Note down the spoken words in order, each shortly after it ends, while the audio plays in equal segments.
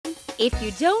If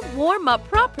you don't warm up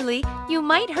properly, you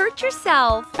might hurt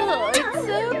yourself. Oh,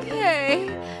 it's okay.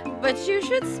 But you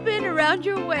should spin around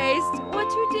your waist. What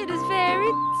you did is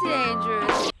very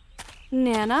dangerous.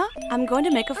 Nana, I'm going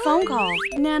to make a phone call.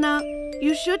 Nana,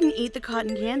 you shouldn't eat the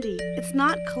cotton candy. It's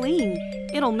not clean.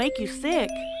 It'll make you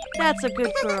sick. That's a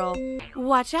good girl.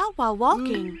 Watch out while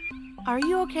walking. Are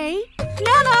you okay?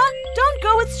 Nana, don't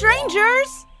go with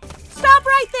strangers! Stop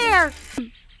right there!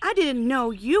 I didn't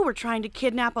know you were trying to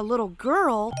kidnap a little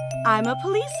girl. I'm a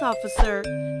police officer.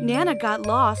 Nana got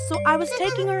lost, so I was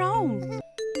taking her home.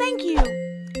 Thank you.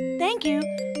 Thank you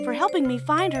for helping me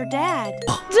find her dad.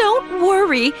 Don't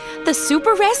worry. The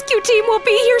super rescue team will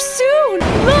be here soon.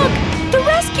 Look, the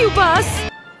rescue bus.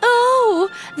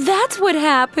 Oh, that's what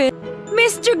happened.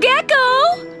 Mr.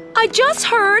 Gecko, I just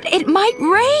heard it might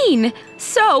rain.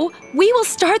 So we will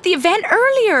start the event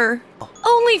earlier.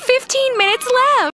 Only 15 minutes left.